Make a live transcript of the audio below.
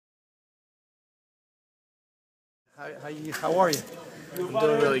How are you? I'm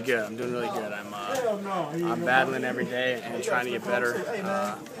doing really good. I'm battling every day and trying to get better.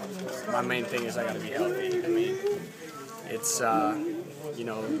 My main thing is I got to be healthy. I mean, it's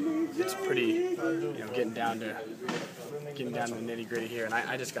it's pretty getting down to the nitty gritty here, and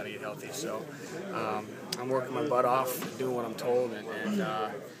I just got to get healthy. So I'm working my butt off, doing what I'm told, and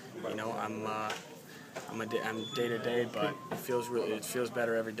I'm day to day, but it feels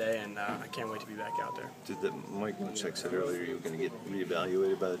better every day, and I can't wait to be back out there. Mike said earlier you were going to get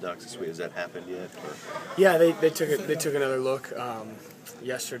reevaluated by the docs this week? Has that happened yet? Or? Yeah, they took another look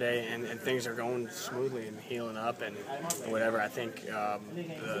yesterday, and things are going smoothly and healing up and whatever. I think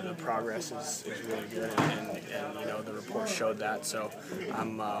the progress is really good, and the report showed that. So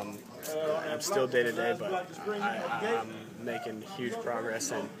I'm still day to day, but I'm making huge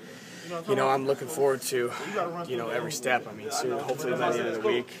progress, and I'm looking forward to every step. I mean, soon, hopefully by the end of the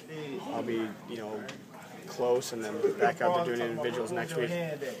week, I'll be close, and then back out there doing individuals next week.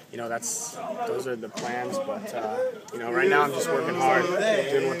 Those are the plans, but right now I'm just working hard,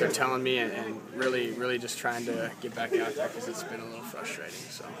 doing what they're telling me, and really just trying to get back out there because it's been a little frustrating.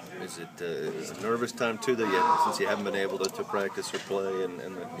 So is it a nervous time too since you haven't been able to practice or play and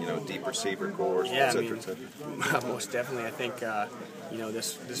the deep receiver course, et cetera, et cetera? Most definitely. I think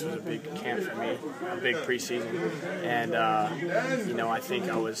this was a big camp for me, a big preseason, and I think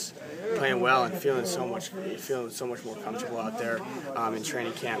I was playing well and feeling so much more comfortable out there in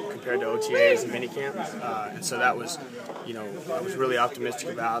training camp compared to OTAs and minicamp, and so that was I was really optimistic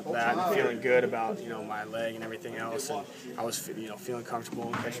about that and feeling good about my leg and everything else, and I was feeling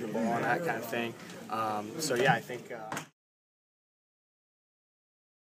comfortable catching the ball and that kind of thing. So yeah, I think.